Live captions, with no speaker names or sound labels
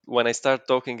when I start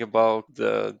talking about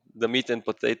the meat and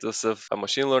potatoes of a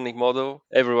machine learning model,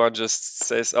 everyone just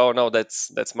says, "Oh no,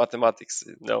 that's mathematics."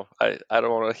 No, I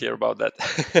don't want to hear about that.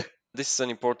 This is an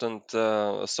important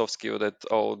soft skill that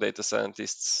all data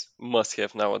scientists must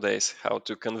have nowadays: how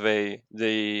to convey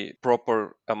the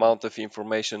proper amount of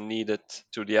information needed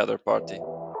to the other party.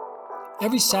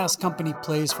 Every SaaS company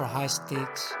plays for high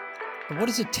stakes. But what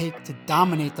does it take to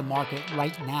dominate the market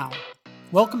right now?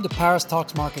 Welcome to Paris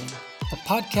Talks Marketing, the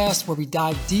podcast where we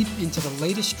dive deep into the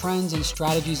latest trends and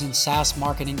strategies in SaaS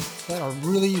marketing that are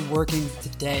really working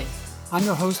today. I'm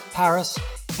your host, Paris,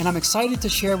 and I'm excited to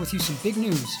share with you some big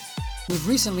news. We've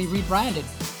recently rebranded,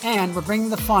 and we're bringing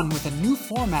the fun with a new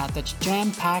format that's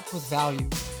jam-packed with value.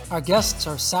 Our guests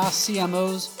are SaaS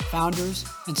CMOs, founders,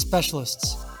 and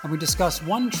specialists, and we discuss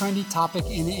one trendy topic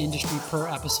in the industry per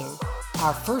episode.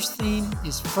 Our first theme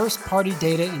is first-party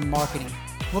data in marketing.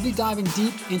 We'll be diving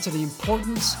deep into the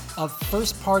importance of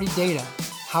first-party data,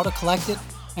 how to collect it,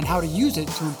 and how to use it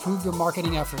to improve your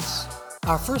marketing efforts.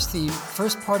 Our first theme,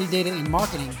 first-party data in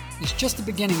marketing, is just the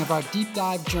beginning of our deep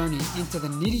dive journey into the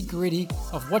nitty-gritty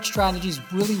of what strategies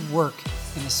really work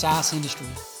in the SaaS industry.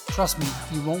 Trust me,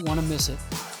 you won't want to miss it.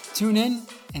 Tune in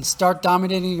and start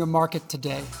dominating your market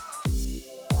today.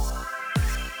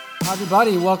 Hi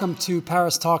everybody, welcome to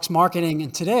Paris Talks Marketing,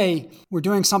 and today we're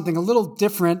doing something a little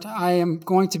different. I am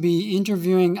going to be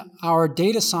interviewing our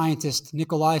data scientist,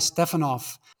 Nikolay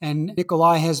Stefanov. And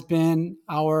Nikolay has been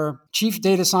our chief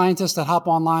data scientist at Hop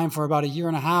Online for about a year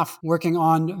and a half, working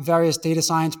on various data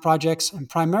science projects and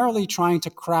primarily trying to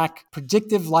crack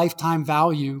predictive lifetime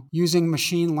value using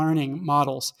machine learning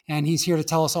models. And he's here to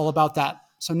tell us all about that.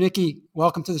 So Nikki,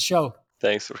 welcome to the show.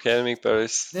 Thanks for having me,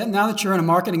 Paris. Now that you're in a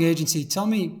marketing agency, tell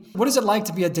me, what is it like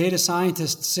to be a data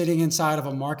scientist sitting inside of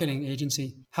a marketing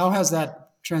agency? How has that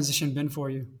transition been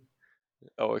for you?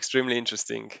 Oh, extremely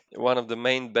interesting. One of the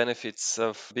main benefits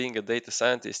of being a data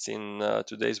scientist in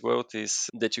today's world is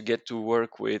that you get to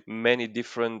work with many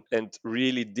different and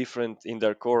really different in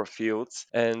their core fields,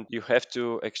 and you have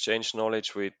to exchange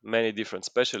knowledge with many different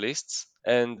specialists.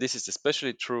 And this is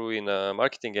especially true in a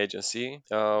marketing agency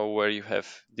where you have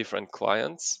different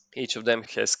clients. Each of them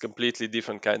has completely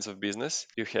different kinds of business.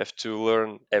 You have to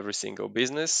learn every single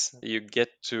business. You get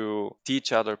to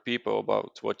teach other people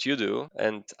about what you do.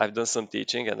 And I've done some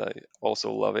teaching and I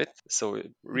also love it. So,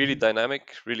 really Mhm. dynamic,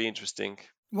 really interesting.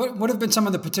 What have been some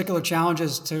of the particular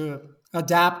challenges to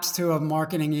adapt to a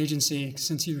marketing agency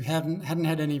since you hadn't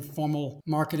had any formal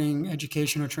marketing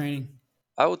education or training?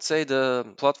 I would say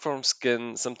the platforms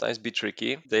can sometimes be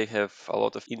tricky. They have a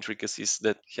lot of intricacies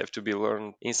that have to be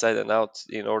learned inside and out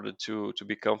in order to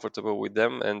be comfortable with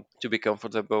them and to be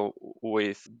comfortable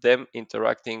with them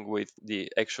interacting with the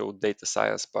actual data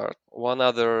science part. One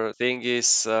other thing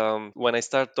is when I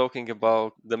start talking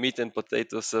about the meat and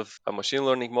potatoes of a machine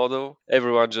learning model,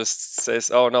 everyone just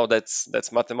says, "Oh no,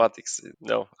 that's mathematics."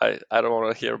 No, I don't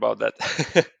want to hear about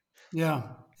that. Yeah,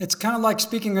 it's kind of like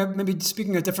maybe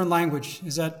speaking a different language.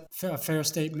 Is that a fair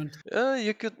statement?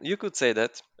 You could say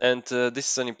that, and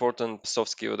this is an important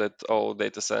soft skill that all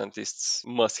data scientists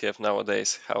must have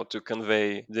nowadays: how to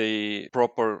convey the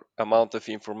proper amount of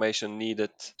information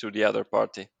needed to the other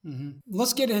party.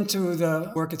 Let's get into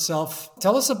the work itself.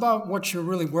 Tell us about what you're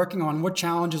really working on. What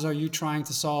challenges are you trying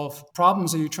to solve?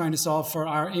 Problems are you trying to solve for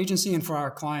our agency and for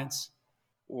our clients?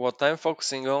 What I'm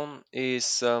focusing on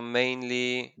is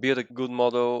mainly build a good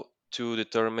model to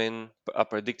determine a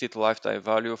predicted lifetime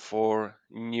value for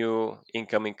new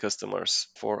incoming customers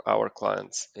for our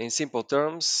clients. In simple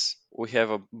terms, we have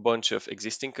a bunch of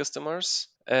existing customers,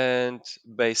 and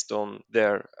based on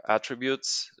their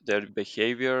attributes, their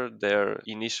behavior, their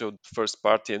initial first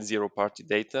party and zero party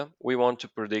data, we want to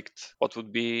predict what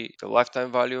would be the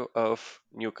lifetime value of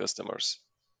new customers.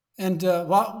 And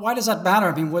why does that matter?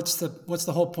 I mean, what's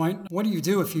the whole point? What do you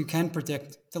do if you can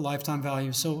predict the lifetime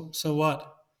value? So what?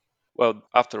 Well,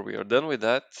 after we are done with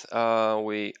that,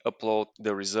 we upload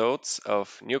the results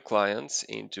of new clients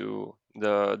into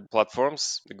the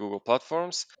platforms, the Google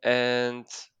platforms. And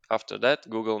after that,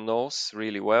 Google knows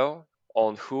really well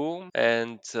on whom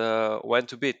and when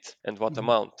to bid and what Mhm.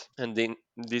 amount. And then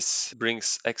this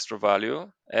brings extra value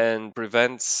and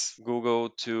prevents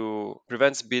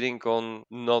bidding on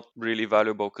not really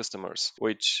valuable customers,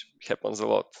 which happens a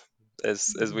lot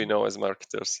as we know as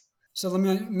marketers. So let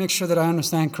me make sure that I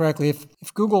understand correctly.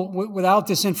 If Google, without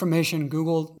this information,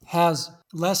 Google has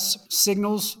less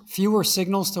signals, fewer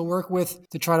signals to work with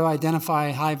to try to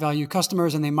identify high value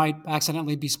customers, and they might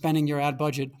accidentally be spending your ad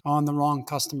budget on the wrong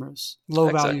customers, low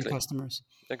value Exactly. customers.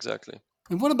 Exactly.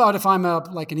 And what about if I'm a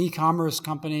like an e-commerce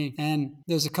company and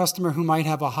there's a customer who might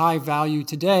have a high value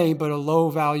today but a low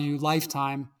value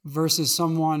lifetime versus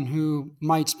someone who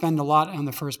might spend a lot on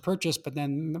the first purchase but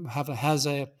then has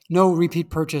a no repeat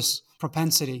purchase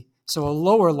propensity, so a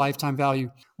lower lifetime value.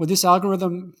 Would this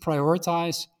algorithm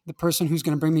prioritize the person who's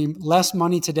going to bring me less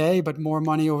money today but more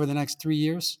money over the next 3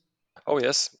 years? Oh,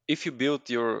 yes. If you build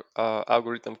your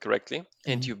algorithm correctly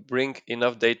and Mhm. you bring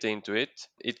enough data into it,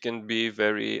 it can be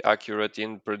very accurate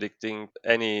in predicting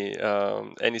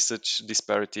any such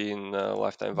disparity in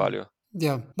lifetime value.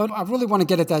 Yeah, but I really want to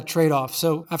get at that trade off.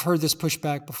 So I've heard this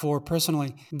pushback before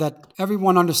personally that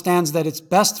everyone understands that it's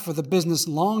best for the business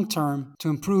long term to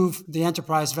improve the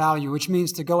enterprise value, which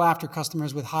means to go after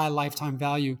customers with high lifetime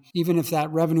value, even if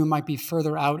that revenue might be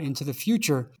further out into the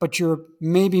future. But you're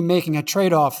maybe making a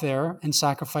trade off there and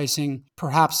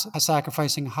perhaps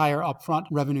sacrificing higher upfront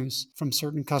revenues from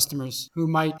certain customers who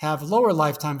might have lower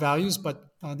lifetime values, but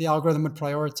the algorithm would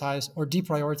prioritize or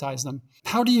deprioritize them.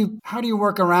 How do you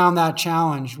work around that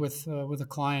challenge with a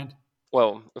client?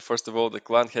 Well, first of all, the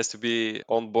client has to be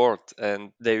on board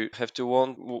and they have to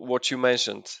want what you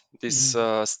mentioned, this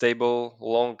Mhm. stable,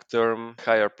 long term,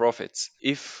 higher profits.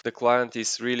 If the client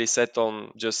is really set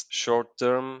on just short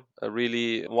term,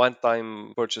 really one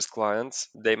time purchase clients,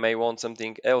 they may want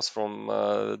something else from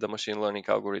the machine learning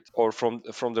algorithm or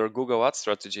from their Google Ads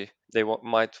strategy. They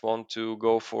might want to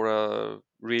go for a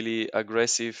really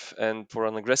aggressive and for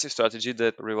an aggressive strategy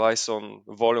that relies on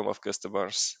volume of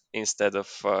customers instead of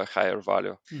higher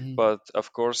value. Mhm. But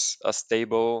of course, a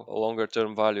stable longer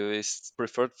term value is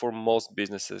preferred for most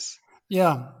businesses.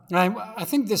 Yeah, I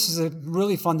think this is a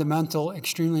really fundamental,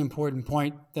 extremely important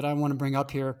point that I want to bring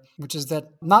up here, which is that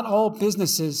not all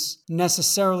businesses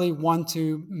necessarily want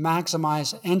to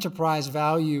maximize enterprise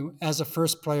value as a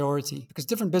first priority because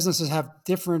different businesses have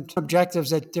different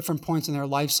objectives at different points in their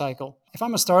life cycle. If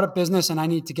I'm a startup business and I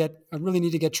really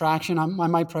need to get traction, I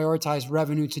might prioritize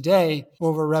revenue today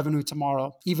over revenue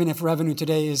tomorrow, even if revenue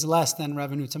today is less than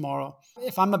revenue tomorrow.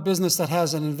 If I'm a business that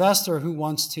has an investor who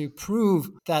wants to prove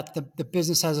that the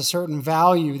business has a certain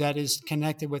value that is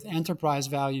connected with enterprise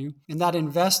value, and that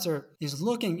investor is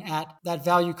looking at that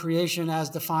value creation as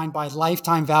defined by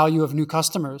lifetime value of new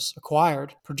customers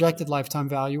acquired, projected lifetime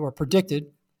value or predicted,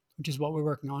 which is what we're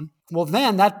working on. Well,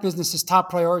 then that business's top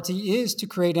priority is to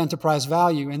create enterprise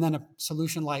value. And then a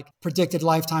solution like predicted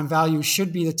lifetime value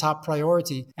should be the top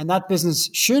priority. And that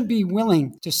business should be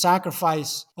willing to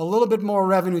sacrifice a little bit more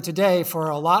revenue today for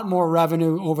a lot more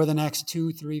revenue over the next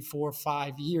 2, 3, 4,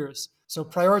 5 years. So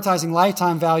prioritizing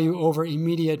lifetime value over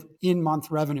immediate in month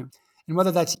revenue. And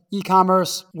whether that's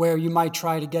e-commerce, where you might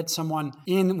try to get someone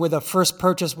in with a first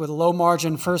purchase, with a low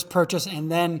margin first purchase, and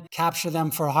then capture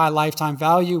them for a high lifetime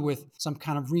value with some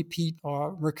kind of repeat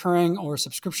or recurring or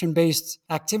subscription based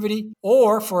activity,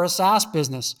 or for a SaaS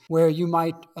business where you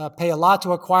might pay a lot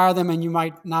to acquire them and you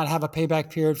might not have a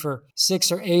payback period for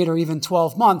 6 or 8 or even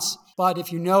 12 months. But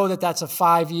if you know that that's a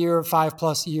 5 year,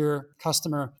 5+ year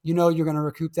customer, you know you're going to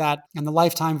recoup that. And the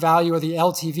lifetime value or the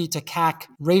LTV to CAC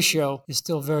ratio is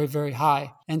still very, very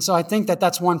high. And so I think that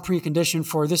that's one precondition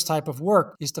for this type of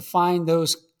work is to find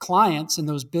those clients and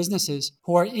those businesses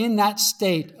who are in that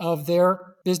state of their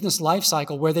business life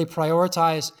cycle where they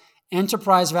prioritize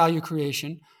enterprise value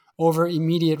creation over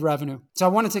immediate revenue. So I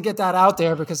wanted to get that out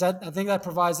there because I think that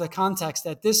provides the context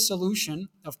that this solution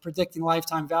of predicting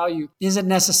lifetime value isn't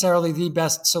necessarily the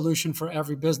best solution for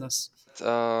every business.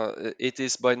 It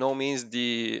is by no means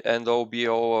the end all be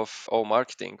all of all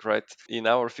marketing, right? In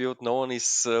our field, no one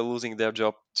is losing their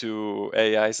job to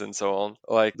AIs and so on,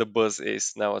 like the buzz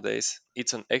is nowadays.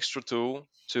 It's an extra tool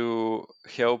to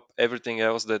help everything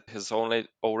else that has only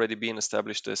already been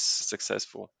established as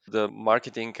successful. The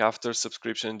marketing after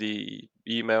subscription, the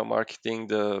email marketing,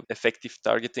 the effective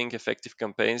targeting, effective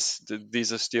campaigns,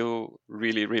 these are still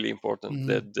really, really important. Mhm.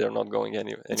 That they're not going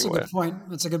That's a good anywhere. point.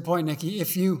 That's a good point, Nikki.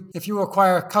 If you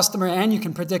acquire a customer and you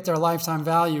can predict their lifetime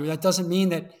value, that doesn't mean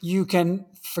that you can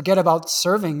forget about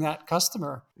serving that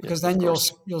customer Yeah, because of then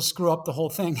course. you'll screw up the whole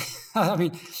thing. I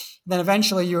mean, then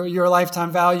eventually your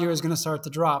lifetime value is going to start to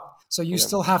drop. So you Yeah,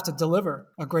 still have to deliver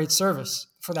a great service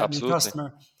for that new absolutely.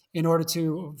 customer in order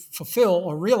to fulfill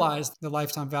or realize the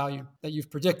lifetime value that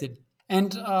you've predicted.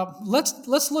 And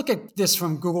let's look at this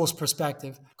from Google's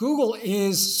perspective. Google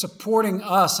is supporting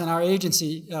us and our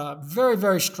agency very,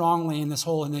 very strongly in this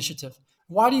whole initiative.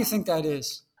 Why do you think that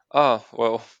is? Ah,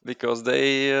 well, because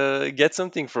they get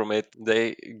something from it.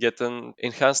 They get an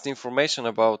enhanced information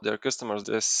about their customers.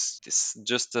 This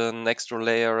just an extra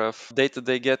layer of data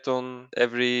they get on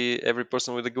every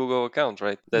person with a Google account,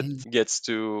 right? That Mhm. gets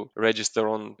to register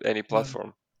on any Yeah.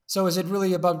 platform. So is it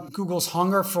really about Google's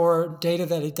hunger for data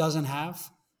that it doesn't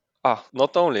have?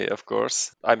 Not only, of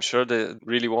course. I'm sure they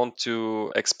really want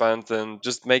to expand and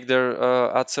just make their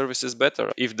ad services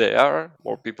better. If they are,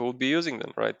 more people will be using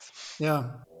them, right? Yeah.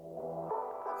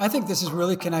 I think this is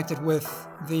really connected with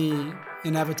the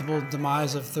inevitable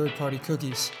demise of third party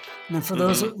cookies. And for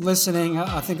those Hmm. listening,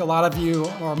 I think a lot of you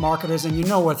are marketers and you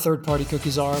know what third party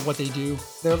cookies are, what they do.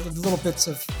 They're little bits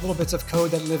of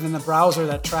code that live in the browser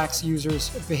that tracks users'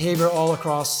 behavior all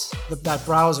across that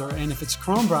browser. And if it's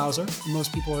Chrome browser, and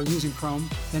most people are using Chrome,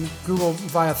 then Google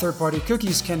via third party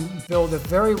cookies can build a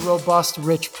very robust,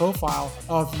 rich profile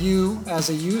of you as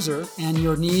a user and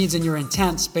your needs and your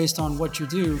intents based on what you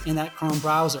do in that Chrome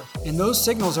browser. And those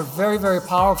signals are very, very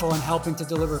powerful in helping to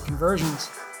deliver conversions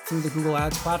through the Google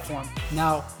Ads platform.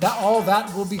 Now, all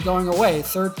that will be going away.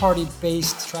 Third-party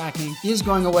based tracking is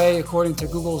going away according to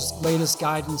Google's latest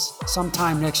guidance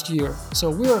sometime next year. So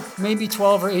we're maybe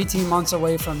 12 or 18 months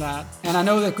away from that. And I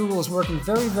know that Google is working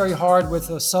very, very hard with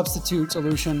a substitute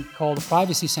solution called a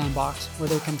privacy sandbox, where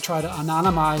they can try to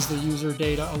anonymize the user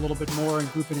data a little bit more and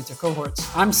group it into cohorts.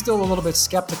 I'm still a little bit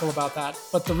skeptical about that.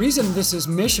 But the reason this is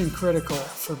mission critical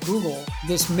for Google,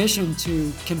 this mission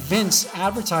to convince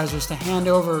advertisers to hand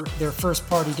over their first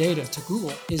party data to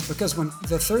Google, is because when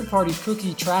the third party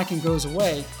cookie tracking goes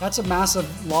away, that's a massive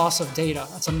loss of data.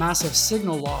 That's a massive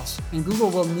signal loss. And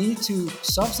Google will need to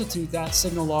substitute that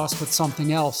signal loss with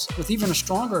something else, with even a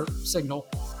stronger signal.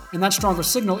 And that stronger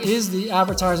signal is the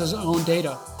advertiser's own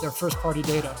data, their first party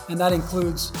data. And that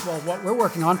includes, well, what we're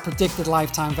working on, predicted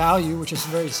lifetime value, which is a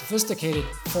very sophisticated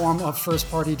form of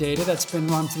first party data that's been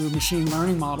run through machine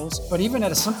learning models. But even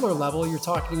at a simpler level, you're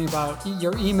talking about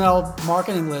your email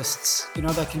marketing lists,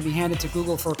 that can be handed to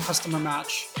Google for a customer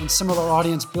match and similar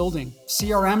audience building.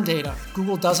 CRM data.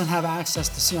 Google doesn't have access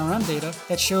to CRM data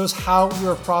that shows how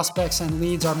your prospects and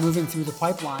leads are moving through the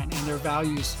pipeline and their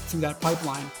values through that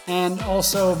pipeline. And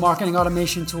also marketing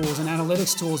automation tools and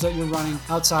analytics tools that you're running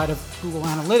outside of Google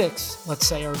Analytics, let's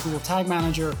say, or Google Tag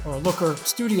Manager or Looker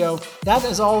Studio. That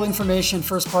is all information,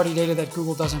 first-party data that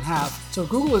Google doesn't have. So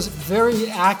Google is very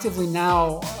actively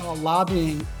now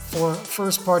lobbying for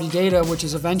first-party data, which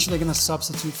is eventually going to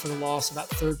substitute for the loss of that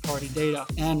third-party data.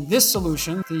 And this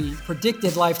solution, the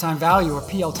predicted lifetime value, or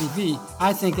pLTV,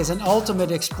 I think is an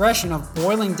ultimate expression of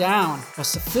boiling down a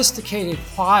sophisticated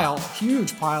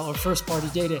huge pile of first-party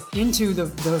data into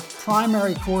the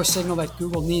primary core signal that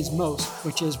Google needs most,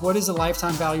 which is what is the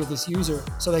lifetime value of this user,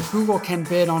 so that Google can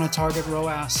bid on a target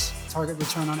ROAS, target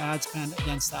return on ad spend,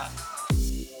 against that.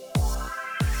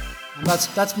 And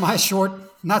that's my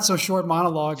not so short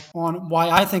monologue on why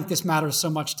I think this matters so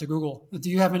much to Google. Do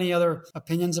you have any other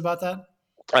opinions about that?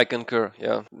 I concur.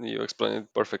 Yeah, you explained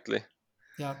it perfectly.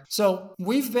 Yeah. So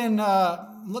we've been,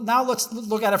 now let's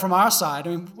look at it from our side.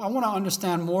 I mean, I want to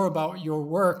understand more about your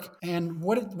work and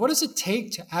what does it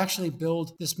take to actually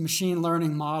build this machine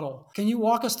learning model? Can you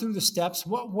walk us through the steps?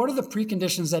 What are the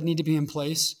preconditions that need to be in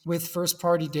place with first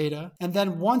party data? And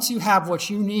then once you have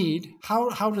what you need,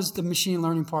 how does the machine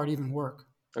learning part even work?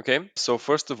 Okay, so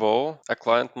first of all, a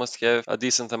client must have a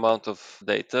decent amount of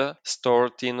data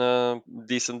stored in a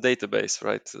decent database,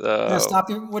 right? Can I stop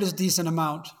you? What is decent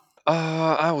amount?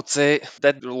 I would say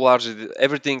that largely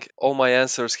everything, all my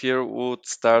answers here would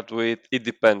start with it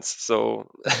depends. So,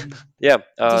 yeah,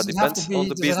 depends on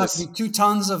the Does it have to business. be 2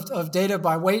 tons of data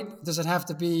by weight? Does it have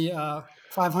to be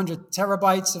 500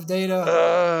 terabytes of data?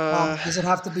 Uh, Does it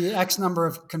have to be X number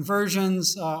of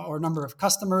conversions or number of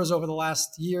customers over the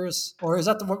last years? Or is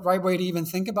that the right way to even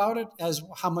think about it, as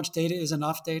how much data is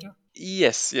enough data?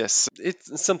 yes,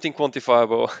 it's something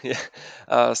quantifiable.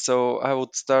 Yeah. So I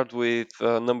would start with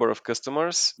number of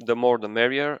customers. The more, the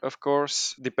merrier, of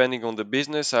course. Depending on the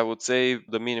business, I would say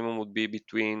the minimum would be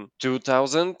between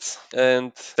 2,000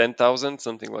 and 10,000,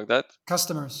 something like that.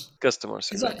 Customers. Customers,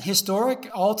 Is that exactly. historic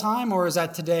all time or is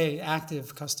that today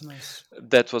active customers?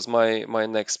 That was my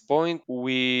next point.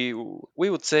 We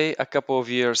would say a couple of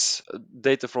years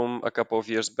data from a couple of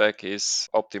years back is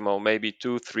optimal, maybe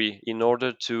 2 3, in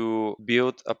order to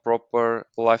build a proper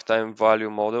lifetime value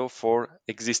model for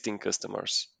existing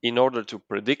customers. In order to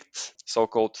predict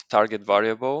so-called target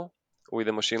variable with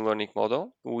a machine learning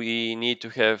model, we need to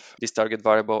have this target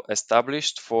variable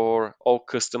established for all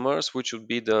customers, which would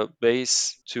be the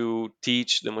base to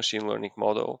teach the machine learning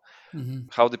model. Hmm.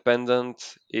 How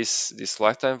dependent is this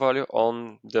lifetime value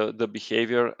on the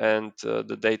behavior and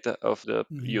the data of the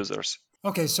Hmm. users?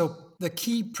 Okay, so the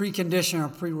key precondition or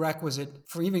prerequisite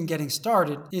for even getting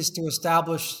started is to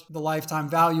establish the lifetime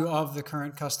value of the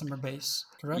current customer base,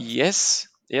 correct? Yes,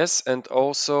 and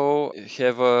also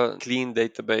have a clean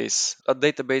database, a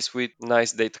database with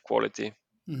nice data quality.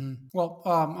 Well,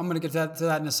 I'm going to get to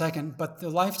that in a second. But the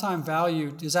lifetime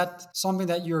value, is that something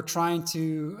that you're trying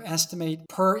to estimate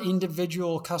per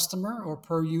individual customer or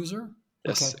per user?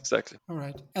 Okay. Yes, exactly. All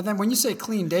right. And then when you say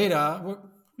clean data, what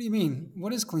do you mean?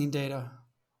 What is clean data?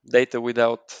 Data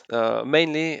without,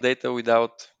 mainly data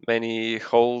without many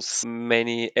holes,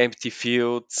 many empty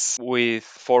fields, with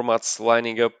formats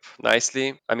lining up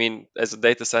nicely. I mean, as a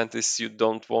data scientist, you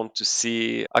don't want to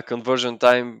see a conversion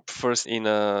time first in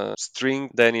a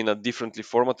string, then in a differently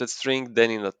formatted string,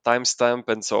 then in a timestamp,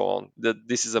 and so on.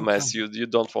 This is a Okay. mess. You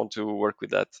don't want to work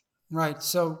with that. Right.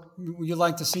 So you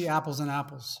like to see apples and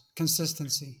apples,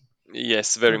 consistency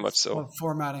Yes, very of, much so. of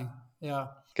formatting. Yeah.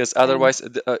 Because And otherwise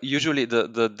usually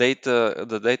the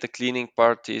data cleaning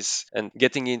part is and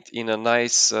getting it in a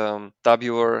nice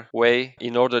tabular way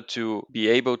in order to be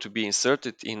able to be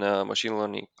inserted in a machine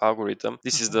learning algorithm.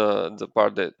 This is okay. the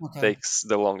part that Okay. takes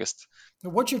the longest. So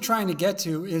what you're trying to get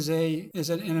to is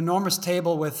an enormous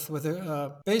table with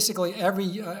basically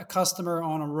every customer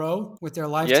on a row with their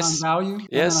lifetime Yes, value, and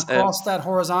then yes, and across that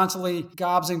horizontally,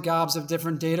 gobs and gobs of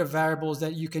different data variables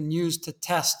that you can use to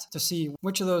test to see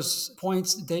which of those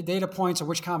points, data points, or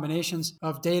which combinations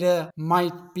of data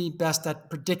might be best at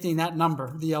predicting that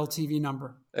number, the LTV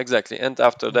number. exactly, and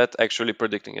after that actually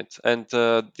predicting it. And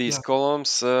these Yeah.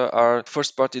 columns are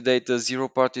first party data, zero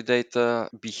party data,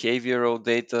 behavioral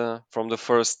data from the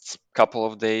first couple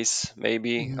of days,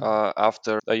 maybe Mhm.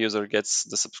 after a user gets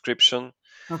the subscription.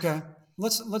 Okay.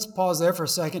 Let's pause there for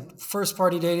a second. First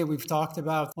party data we've talked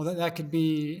about. Well, that could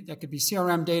be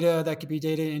CRM data, that could be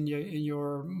data in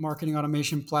your marketing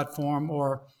automation platform, or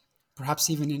perhaps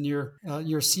even in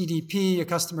your CDP, a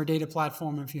customer data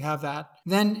platform, if you have that.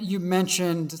 Then you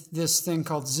mentioned this thing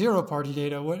called zero party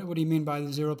data. What do you mean by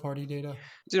the zero party data?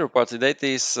 Zero party data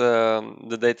is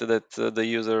the data that the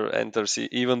user enters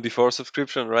even before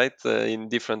subscription, right? In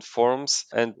different forms.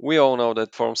 And we all know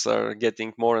that forms are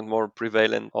getting more and more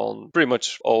prevalent on pretty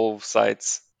much all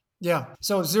sites. Yeah.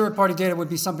 So zero party data would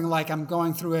be something like I'm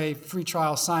going through a free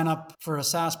trial sign up for a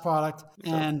SaaS product.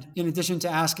 Yeah. And in addition to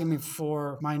asking me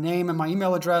for my name and my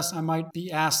email address, I might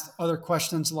be asked other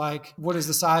questions like what is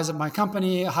the size of my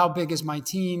company? How big is my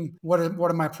team? What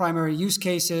are my primary use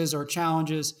cases or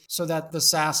challenges so that the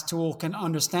SaaS tool can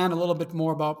understand a little bit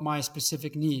more about my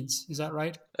specific needs? Is that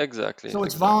right? Exactly, So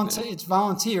exactly. Yeah. it's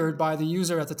volunteered by the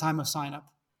user at the time of sign up.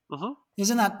 Mhm.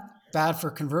 Isn't that bad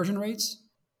for conversion rates?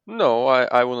 No,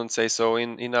 I wouldn't say so.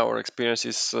 In our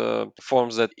experiences,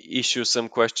 forms that issue some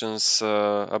questions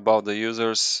about the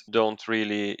users don't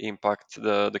really impact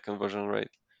the conversion rate.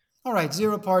 All right,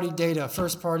 zero party data,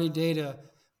 first party data,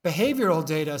 behavioral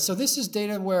data. So, this is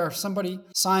data where somebody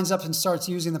signs up and starts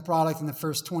using the product in the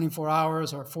first 24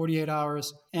 hours or 48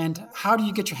 hours. And how do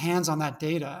you get your hands on that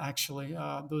data, actually?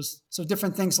 So,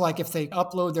 different things like if they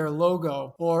upload their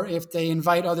logo, or if they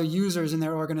invite other users in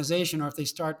their organization, or if they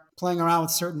start playing around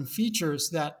with certain features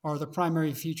that are the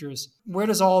primary features. Where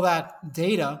does all that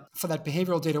data, for that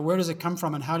behavioral data, where does it come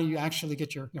from, and how do you actually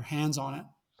get your hands on it?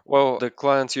 Well, the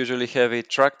clients usually have it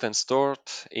tracked and stored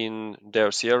in their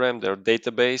CRM, their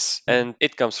database, Yeah. and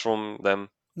it comes from them.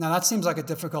 Now that seems like a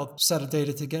difficult set of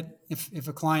data to get if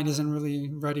a client isn't really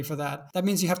ready for that. That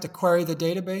means you have to query the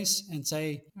database and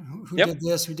say who Yep, did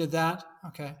this, who did that.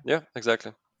 Okay. yeah,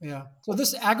 exactly. Yeah. So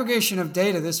this aggregation of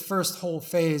data, this first whole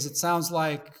phase, it sounds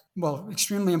like, well,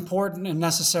 extremely important and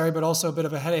necessary, but also a bit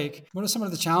of a headache. What are some of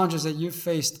the challenges that you've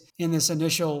faced in this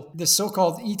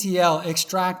so-called ETL,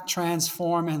 extract,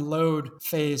 transform, and load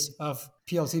phase of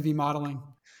pLTV modeling?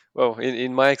 Well,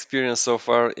 in my experience so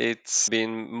far, it's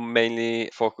been mainly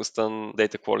focused on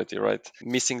data quality, right?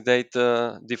 Missing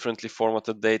data, differently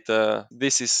formatted data.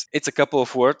 It's a couple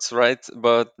of words, right?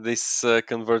 But this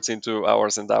converts into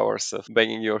hours and hours of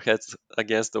banging your head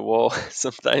against the wall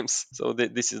sometimes. So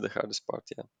this is the hardest part,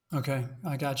 yeah. Okay,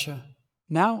 I gotcha.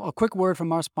 Now, a quick word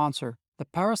from our sponsor. The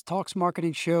Paris Talks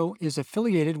Marketing Show is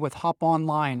affiliated with Hop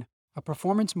Online, a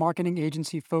performance marketing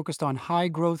agency focused on high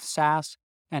growth SaaS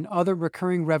and other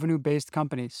recurring revenue based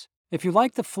companies. If you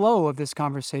like the flow of this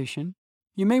conversation,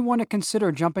 you may want to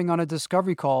consider jumping on a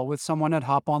discovery call with someone at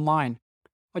Hop Online.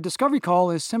 A discovery call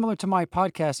is similar to my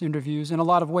podcast interviews in a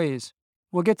lot of ways.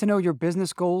 We'll get to know your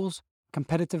business goals,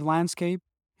 competitive landscape,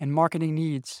 and marketing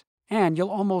needs. And you'll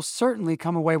almost certainly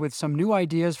come away with some new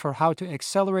ideas for how to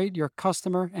accelerate your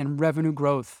customer and revenue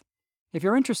growth. If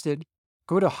you're interested,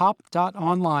 go to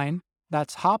hop.online,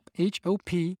 that's hop,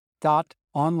 H-O-P dot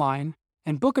online,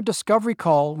 and book a discovery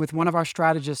call with one of our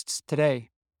strategists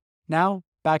today. Now,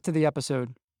 back to the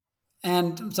episode.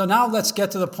 And so now let's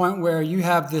get to the point where you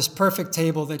have this perfect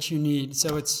table that you need.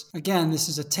 So it's, again, this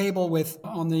is a table with,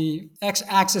 on the X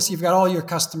axis, you've got all your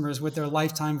customers with their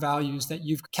lifetime values that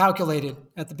you've calculated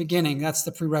at the beginning. That's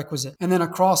the prerequisite. And then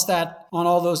across that, on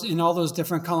all those, in all those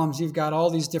different columns, you've got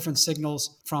all these different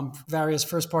signals from various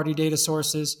first party data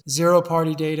sources, zero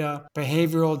party data,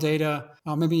 behavioral data,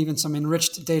 maybe even some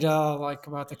enriched data like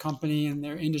about the company and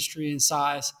their industry and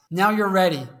size. Now you're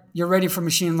ready. You're ready for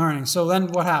machine learning. So then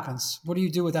what happens? What do you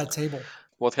do with that table?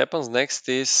 What happens next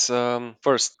is,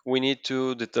 first, we need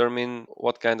to determine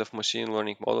what kind of machine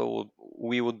learning model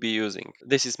we would be using.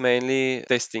 This is mainly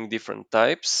testing different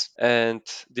types, and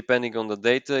depending on the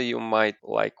data, you might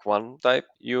like one type,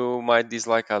 you might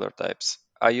dislike other types.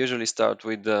 I usually start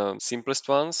with the simplest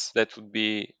ones, that would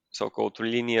be so called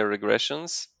linear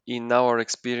regressions. In our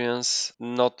experience,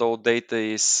 not all data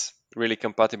is really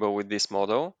compatible with this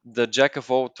model. The jack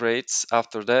of all trades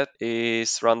after that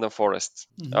is random forest.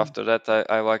 Mm-hmm. After that,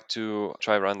 I like to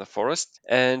try random forest,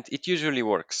 and it usually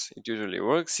works. It usually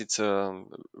works. It's a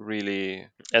really,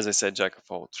 as I said, jack of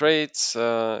all trades.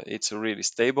 It's a really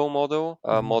stable model,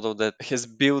 a Mm-hmm. model that has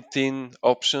built-in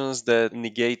options that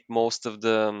negate most of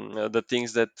the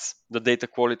things that the data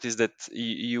qualities that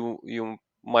you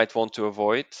might want to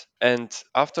avoid. And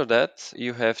after that,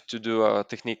 you have to do a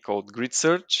technique called grid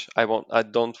search. I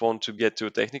don't want to get too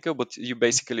technical, but you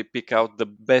basically pick out the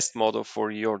best model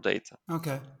for your data.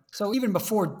 Okay. So even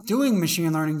before doing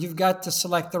machine learning, you've got to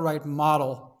select the right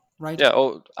model, right? Yeah,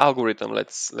 oh, algorithm.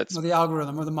 Let's Or the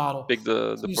algorithm or the model. pick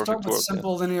the So you start perfect with word. Yeah.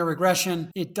 simple linear regression.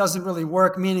 It doesn't really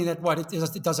work, meaning that what it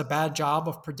does a bad job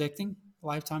of predicting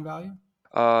lifetime value.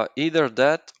 Either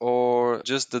that or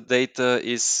just the data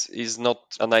is not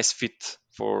a nice fit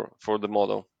for the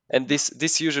model, and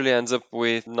this usually ends up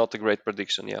with not a great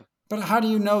prediction. Yeah. But how do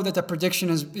you know that the prediction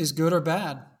is good or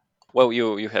bad? Well,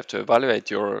 you have to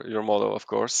evaluate your model, of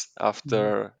course. Mhm.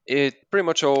 After it, pretty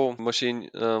much all machine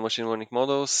learning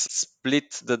models split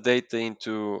the data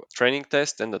into training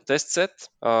test and the test set.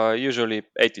 Usually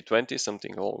 80-20,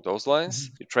 something along those lines.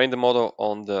 Mhm. You train the model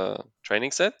on the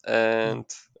training set, Yeah. and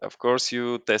of course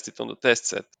you test it on the test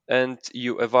set, and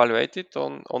you evaluate it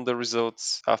on the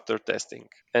results after testing.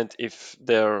 And if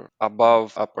they're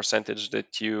above a percentage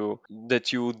that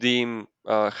you deem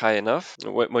high enough,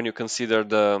 when you consider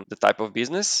the type of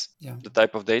business, Yeah. the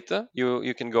type of data,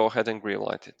 you can go ahead and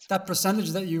greenlight it. That percentage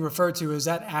that you refer to, is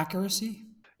that accuracy?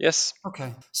 Yes.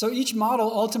 Okay. So each model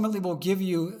ultimately will give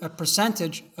you a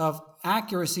percentage of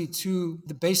accuracy to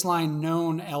the baseline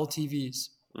known LTVs,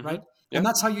 Hmm. right? And Yeah.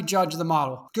 that's how you judge the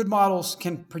model. Good models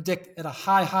can predict at a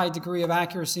high degree of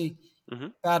accuracy. Hmm.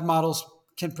 Bad models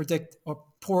can predict or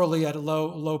poorly at a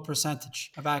low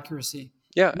percentage of accuracy.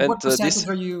 Yeah, and What percentage this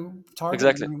are you targeting? I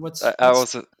exactly. mean, I, I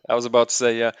what's was I was about to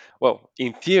say, yeah. Well,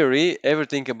 in theory,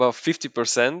 everything above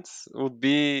 50% would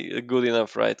be good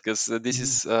enough, right? Because this Mhm.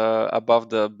 is above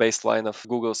the baseline of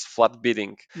Google's flat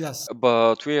bidding. Yes.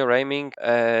 But we are aiming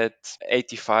at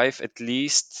 85 at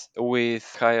least. With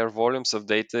higher volumes of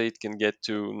data, it can get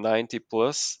to 90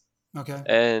 plus, Okay.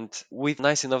 and with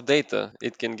nice enough data,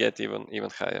 it can get even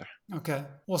higher. Okay.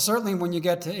 Well, certainly when you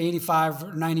get to 85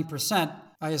 or 90%,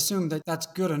 I assume that that's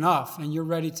good enough and you're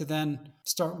ready to then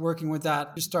start working with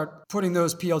that. You start putting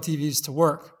those pLTVs to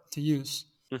work to use.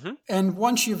 Hmm. And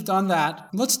once you've done that,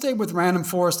 let's stay with random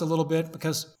forest a little bit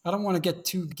because I don't want to get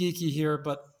too geeky here,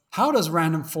 but how does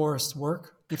random forest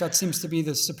work if that seems to be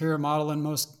the superior model in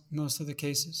most of the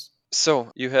cases?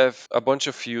 So you have a bunch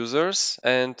of users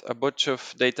and a bunch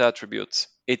of data attributes.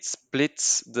 It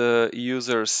splits the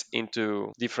users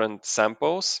into different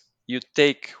samples. You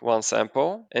take one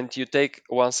sample and you take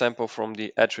one sample from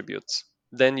the attributes.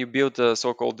 Then you build a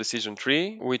so-called decision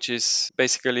tree, which is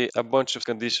basically a bunch of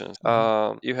conditions.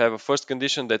 Mhm. You have a first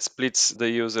condition that splits the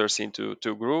users into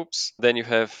two groups. Then you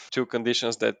have two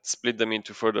conditions that split them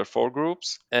into further four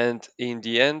groups. And in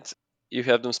the end, you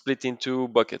have them split into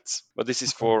buckets. But this is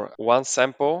Okay. for one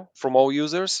sample from all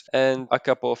users and a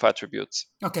couple of attributes.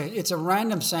 Okay, it's a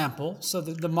random sample. So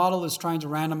the model is trying to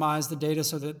randomize the data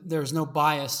so that there's no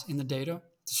bias in the data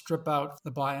to strip out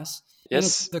the bias. And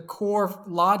it's, Yes, the core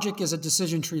logic is a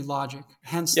decision tree logic,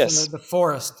 hence yes, the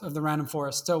forest of the random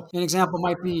forest. So an example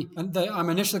might be I'm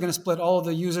initially going to split all of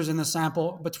the users in the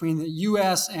sample between the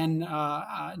US and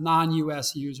non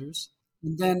US users.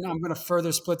 And then I'm going to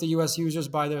further split the US users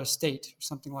by their state or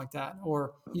something like that,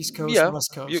 or East Coast, yeah,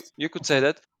 West you, Coast. you could say Okay.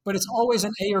 that. But it's always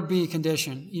an A or B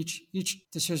condition. Each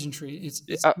decision tree, it's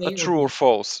A A or true or B.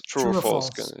 false, true or True or false.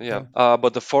 false? Yeah. Okay.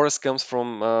 But the forest comes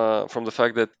from the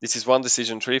fact that this is one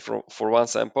decision tree for one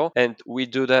sample, and we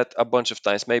do that a bunch of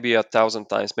times, maybe 1,000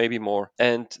 times, maybe more,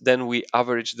 and then we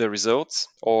average the results.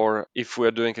 Or if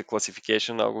we're doing a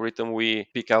classification algorithm, we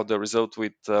pick out the result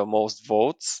with most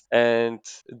votes, and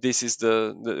this is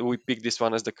we pick this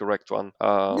one as the correct one.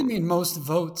 What do you mean most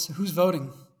votes? Who's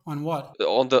voting on what?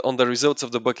 On the results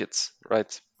of the buckets,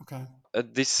 right? Okay.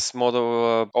 This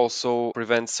model also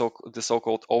prevents the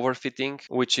so-called overfitting,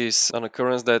 which is an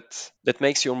occurrence that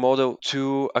makes your model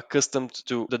too accustomed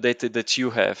to the data that you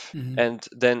have, Hmm. and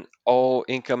then all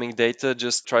incoming data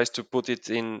just tries to put it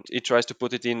in. It tries to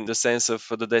put it in the sense of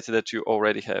the data that you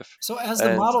already have, So as the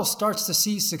and model starts to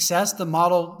see success, the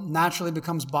model naturally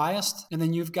becomes biased, and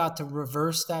then you've got to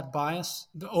reverse that bias.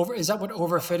 Is that what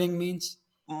overfitting means?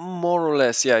 more or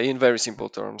less, yeah, in very simple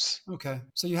terms. Okay.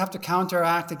 So you have to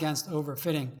counteract against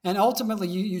overfitting. And ultimately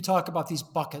you talk about these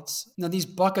buckets. Now these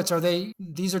buckets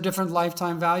these are different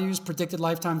lifetime values, predicted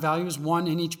lifetime values, one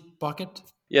in each bucket.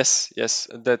 Yes, yes,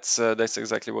 that's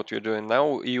exactly what you're doing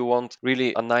now. You want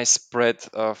really a nice spread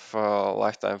of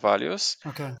lifetime values.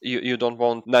 Okay. You don't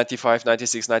want 95,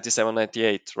 96, 97,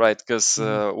 98, right? Because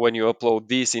Mhm. when you upload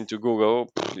this into Google,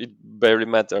 it barely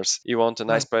matters. You want a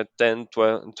nice Right. spread 10,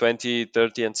 12, 20,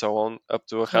 30, and so on, up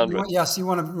to So 100. you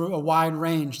want a wide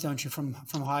range, don't you, from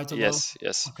high to low? Yes,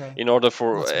 yes. Okay. In order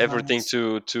for Lots of everything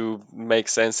values. to make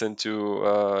sense and to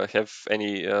have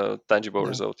any tangible Yeah.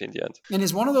 result in the end. And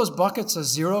is one of those buckets a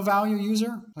zero value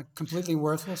user, like completely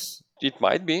worthless? It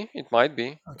might be,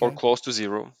 or Okay. close to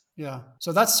zero. Yeah.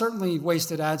 So that's certainly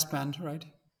wasted ad spend, right?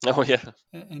 Oh yeah.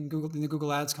 In the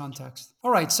Google Ads context.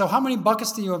 All right. So how many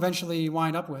buckets do you eventually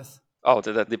wind up with? Oh,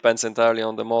 that depends entirely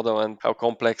on the model and how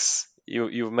complex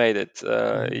you've made it.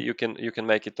 Mhm. You can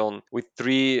make it on with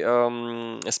three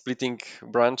splitting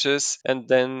branches, and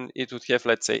then it would have,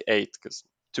 let's say, eight, because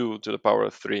two to the power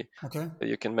of three. Okay.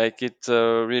 You can make it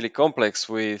really complex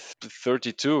with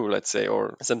 32, let's say,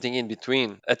 or something in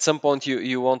between. At some point,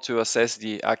 you want to assess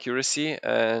the accuracy,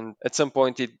 and at some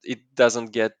point, it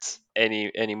doesn't get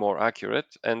any more accurate,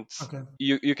 and Okay.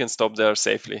 you can stop there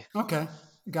safely. Okay.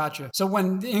 Gotcha. So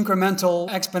when the incremental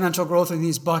exponential growth in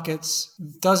these buckets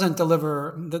doesn't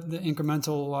deliver the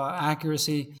incremental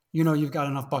accuracy, you know you've got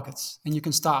enough buckets and you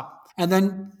can stop. And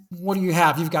then what do you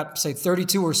have? You've got, say,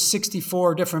 32 or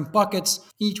 64 different buckets,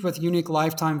 each with unique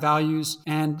lifetime values.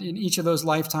 And in each of those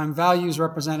lifetime values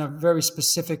represent a very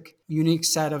specific, unique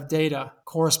set of data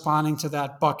corresponding to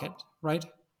that bucket, right?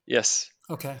 Yes.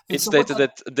 Okay. And It's so what's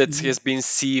data that? that Mhm. has been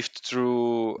sieved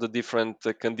through the different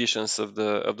conditions of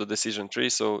the decision tree,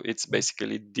 so it's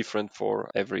basically different for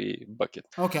every bucket.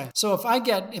 Okay. So if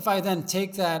I then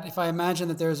take that, if I imagine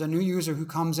that there's a new user who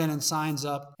comes in and signs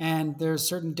up, and there's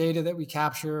certain data that we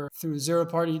capture through zero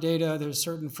party data, there's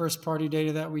certain first party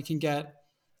data that we can get.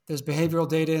 There's behavioral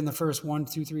data in the first 1,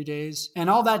 2, 3 days. And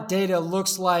all that data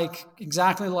looks like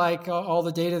exactly like all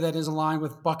the data that is aligned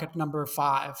with bucket number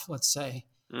 5, let's say.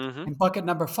 Mm-hmm. And bucket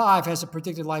number 5 has a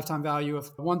predicted lifetime value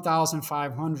of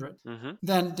 1,500. Mm-hmm.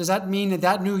 Then does that mean that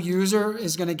that new user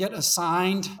is going to get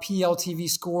assigned pLTV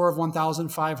score of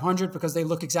 1,500 because they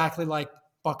look exactly like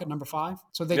bucket number 5?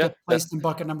 So they Yeah, get placed in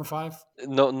bucket number 5?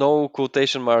 no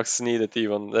quotation marks needed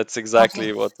even. That's Okay.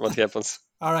 exactly what happens.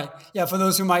 All right. Yeah, for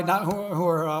those who might not, who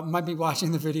are might be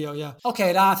watching the video. Yeah.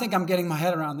 Okay. Now I think I'm getting my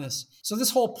head around this. So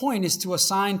this whole point is to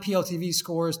assign pLTV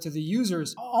scores to the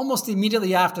users almost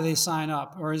immediately after they sign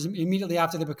up, or immediately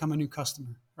after they become a new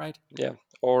customer, right? Yeah,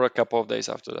 or a couple of days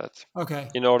after that, Okay.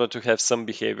 in order to have some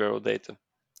behavioral data.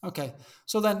 Okay.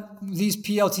 So then these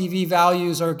pLTV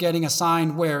values are getting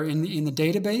assigned where in the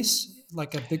database,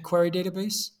 like a BigQuery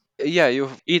database. Yeah, you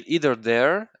either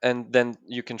there, and then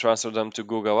you can transfer them to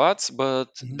Google Ads, but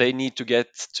Mhm. they need to get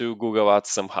to Google Ads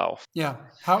somehow. Yeah.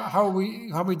 How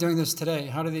are we doing this today?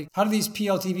 How do these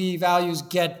pLTV values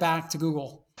get back to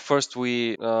Google? First,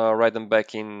 we write them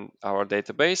back in our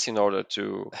database in order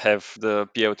to have the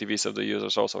pLTVs of the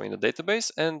users also in the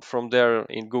database, and from there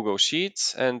in Google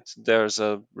Sheets. And there's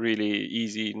a really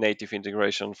easy native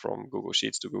integration from Google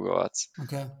Sheets to Google Ads.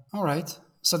 Okay. All right.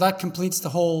 So that completes the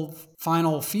whole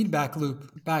final feedback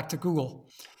loop back to Google.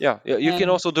 Yeah, yeah, you can And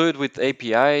also do it with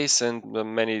APIs and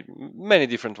many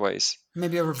different ways.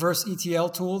 maybe a reverse ETL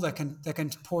tool that can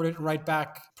port it right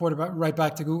back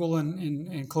to Google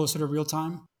and closer to real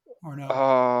time, or no?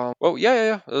 Well,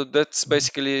 yeah. That's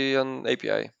basically an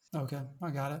API. Okay, I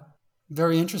got it.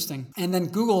 Very interesting. And then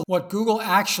what Google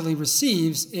actually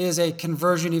receives is a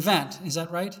conversion event. Is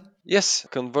that right? Yes,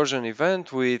 conversion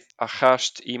event with a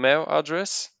hashed email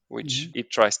address. which Mhm. it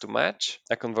tries to match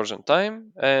a conversion time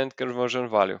and conversion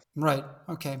value. Right.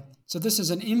 Okay. So this is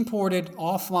an imported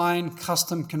offline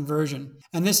custom conversion.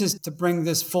 And this is to bring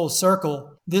this full circle.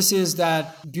 This is that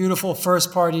beautiful first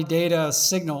party data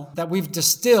signal that we've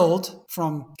distilled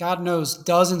from God knows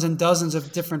dozens and dozens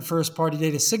of different first party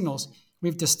data signals.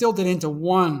 We've distilled it into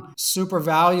one super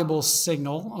valuable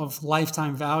signal of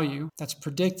lifetime value that's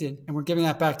predicted. And we're giving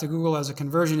that back to Google as a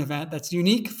conversion event that's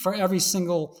unique for every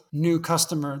single new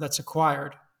customer that's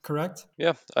acquired. Correct?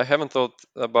 Yeah, I haven't thought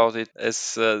about it as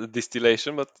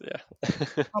distillation, but yeah,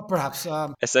 Oh, perhaps.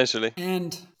 essentially.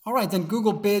 And all right, then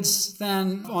Google bids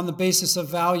then on the basis of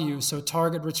value, so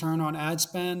target return on ad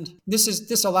spend.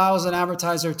 This allows an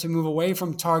advertiser to move away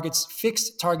from targets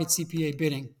fixed target CPA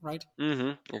bidding, right?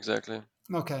 Exactly.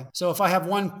 Okay. So if I have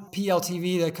one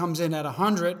pLTV that comes in at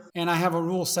 100 and I have a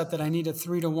rule set that I need a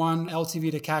 3-to-1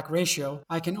 LTV to CAC ratio,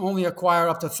 I can only acquire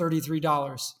up to $33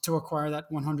 to acquire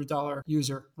that $100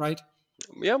 user, right?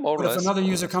 Yeah, more or But if less, another more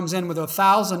or user less. comes in with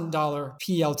 $1,000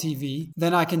 pLTV,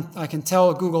 then I can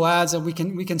tell Google Ads that we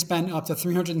can spend up to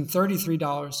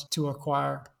 $333 to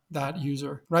acquire that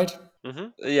user, right?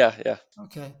 Yeah, yeah.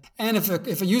 Okay. And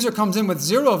if a user comes in with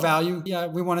zero value, yeah,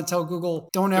 we want to tell Google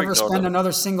don't To ever ignore spend them.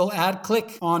 another single ad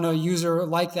click on a user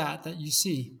like that you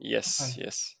see. Yes, Okay.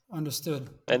 yes. Understood.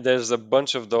 And there's a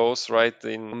bunch of those, right?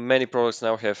 In many products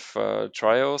now have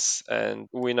trials, and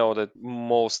we know that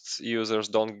most users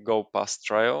don't go past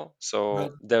trial. Right.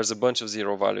 So there's a bunch of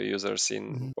zero value users in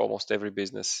Mhm. almost every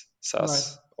business, Right.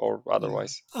 SaaS or Yeah.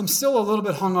 otherwise. I'm still a little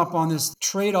bit hung up on this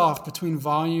trade off between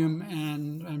volume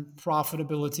and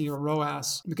profitability or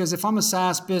ROAS. Because if I'm a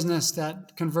SaaS business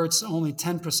that converts only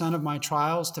 10% of my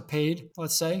trials to paid,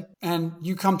 let's say, and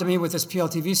you come to me with this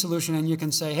pLTV solution and you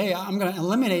can say, hey, I'm going to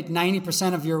eliminate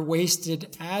 90% of your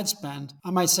wasted ad spend,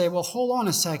 I might say, well, hold on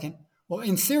a second. Well,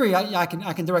 in theory, I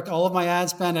can direct all of my ad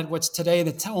spend at what's today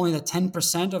only the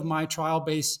 10% of my trial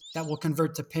base that will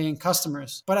convert to paying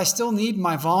customers. But I still need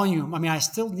my volume. I mean, I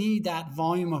still need that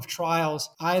volume of trials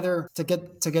either to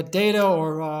get data or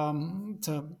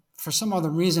to for some other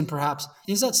reason, perhaps.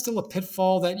 Is that still a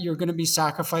pitfall that you're going to be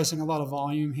sacrificing a lot of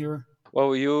volume here?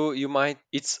 Well, you might.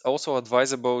 It's also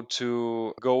advisable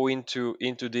to go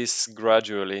into this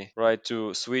gradually, right?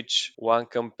 To switch one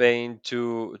campaign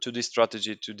to this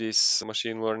strategy, to this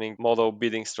machine learning model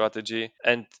bidding strategy.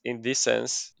 And in this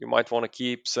sense, you might want to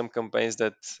keep some campaigns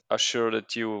that are sure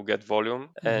that you will get volume,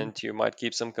 Hmm. and you might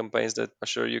keep some campaigns that are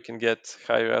sure you can get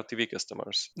higher LTV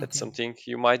customers. That's Okay. something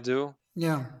you might do.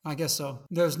 Yeah, I guess so.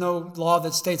 There's no law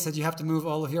that states that you have to move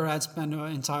all of your ad spend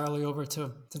entirely over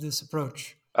to this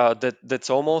approach. That's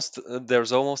almost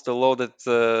there's almost a law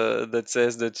that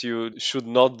says that you should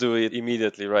not do it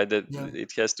immediately, right? That Yeah.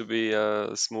 it has to be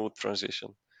a smooth transition.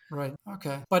 Right.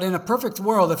 Okay. But in a perfect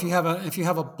world, if you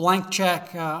have a blank check,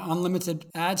 unlimited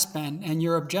ad spend, and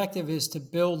your objective is to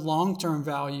build long-term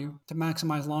value, to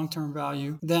maximize long-term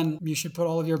value, then you should put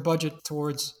all of your budget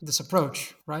towards this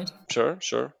approach, right? Sure,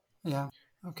 sure. Yeah.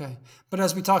 Okay. But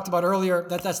as we talked about earlier,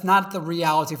 that's not the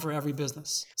reality for every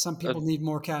business. Some Uh, people need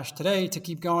more cash today to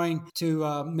keep going,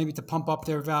 to maybe to pump up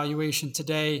their valuation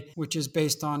today, which is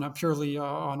based on a purely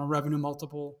on a revenue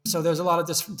multiple. So there's a lot of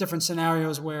different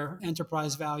scenarios where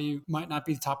enterprise value might not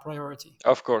be the top priority.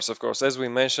 of course, of course. As we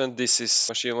mentioned, this is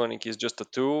machine learning is just a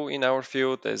tool in our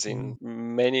field, as Mhm. in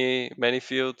many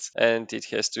fields, and it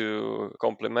has to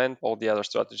complement all the other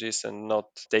strategies and not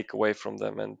take away from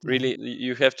them. And Mhm. really,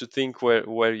 you have to think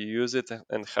where you use it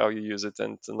and how you use it,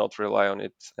 and not rely on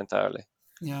it entirely.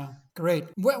 Yeah, great.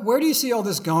 Where do you see all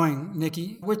this going,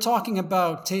 Nikki? We're talking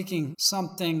about taking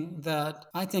something that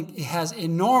I think has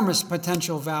enormous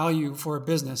potential value for a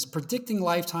business, predicting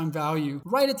lifetime value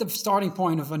right at the starting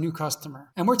point of a new customer.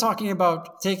 And we're talking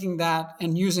about taking that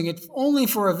and using it only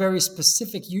for a very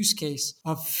specific use case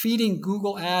of feeding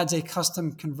Google Ads a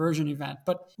custom conversion event.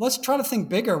 But let's try to think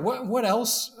bigger. What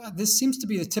else? This seems to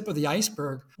be the tip of the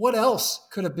iceberg. What else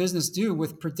could a business do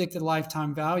with predicted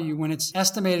lifetime value when it's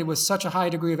estimated with such a high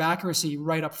degree of accuracy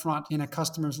right up front in a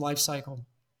customer's life cycle?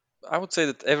 I would say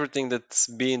that everything that's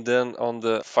being done on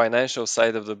the financial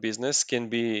side of the business can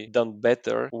be done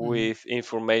better Hmm. with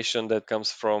information that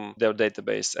comes from their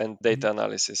database and data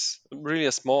analysis. Really,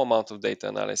 a small amount of data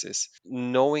analysis.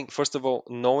 Knowing, first of all,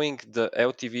 knowing the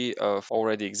LTV of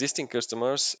already existing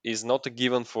customers is not a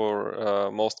given for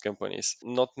most companies.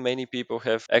 Not many people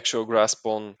have actual grasp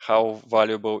on how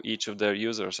valuable each of their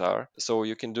users are. So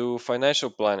you can do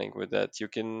financial planning with that. You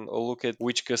can look at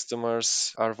which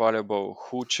customers are valuable,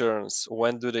 who churns,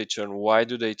 when do they churn, why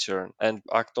do they churn, and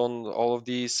act on all of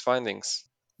these findings.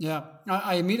 Yeah,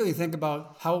 I immediately think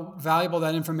about how valuable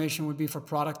that information would be for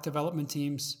product development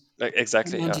teams.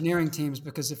 Exactly. Yeah. engineering teams,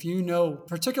 because if you know,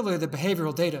 particularly the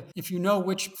behavioral data, if you know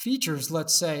which features,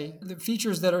 let's say, the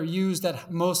features that are used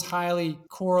that most highly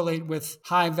correlate with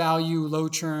high value, low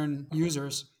churn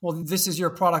users, well, this is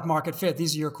your product market fit.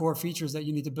 These are your core features that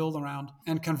you need to build around.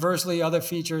 And conversely, other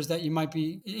features that you might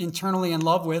be internally in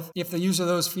love with, if the use of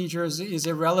those features is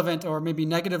irrelevant or maybe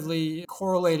negatively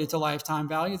correlated to lifetime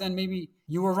value, then maybe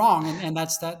you were wrong. And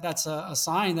that's a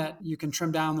sign that you can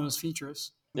trim down those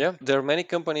features. Yeah, there are many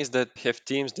companies that have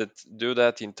teams that do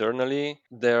that internally.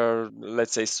 There are,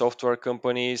 let's say, software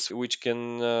companies which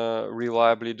can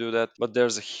reliably do that. But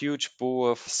there's a huge pool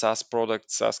of SaaS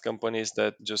products, SaaS companies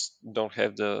that just don't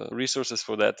have the resources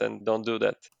for that and don't do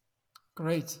that.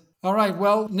 Great. All right.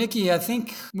 Well, Niki, I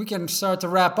think we can start to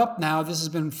wrap up now. This has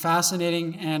been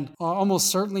fascinating and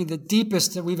almost certainly the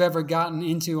deepest that we've ever gotten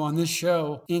into on this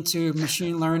show into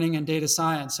machine learning and data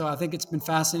science. So I think it's been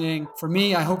fascinating for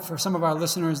me. I hope for some of our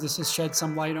listeners, this has shed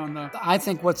some light on I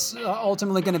think what's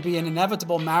ultimately going to be an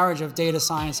inevitable marriage of data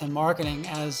science and marketing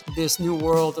as this new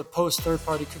world, the post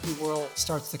third-party cookie world,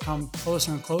 starts to come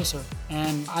closer and closer.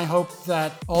 And I hope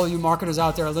that all you marketers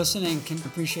out there listening can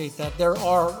appreciate that there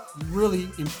are really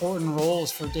important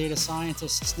roles for data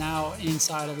scientists now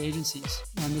inside of agencies.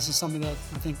 And this is something that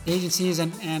I think agencies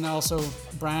and also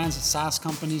brands and SaaS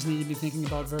companies need to be thinking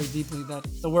about very deeply, that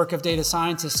the work of data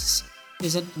scientists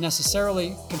isn't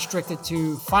necessarily constricted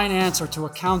to finance or to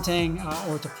accounting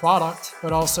or to product,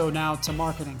 but also now to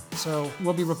marketing. So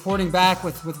we'll be reporting back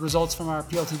with results from our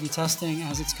pLTV testing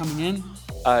as it's coming in.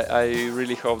 I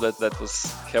really hope that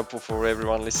was helpful for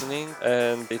everyone listening,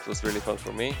 and it was really fun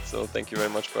for me. So thank you very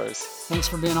much, Paris. Thanks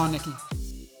for being on, Niki.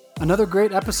 Another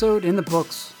great episode in the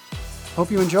books. Hope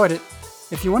you enjoyed it.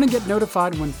 If you want to get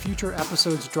notified when future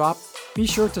episodes drop, be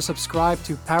sure to subscribe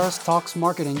to Paris Talks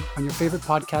Marketing on your favorite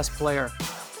podcast player.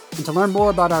 And to learn more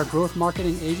about our growth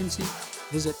marketing agency,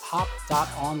 visit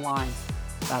hop.online.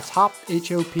 That's hop,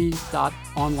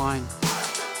 H-O-P.online.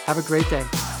 Have a great day.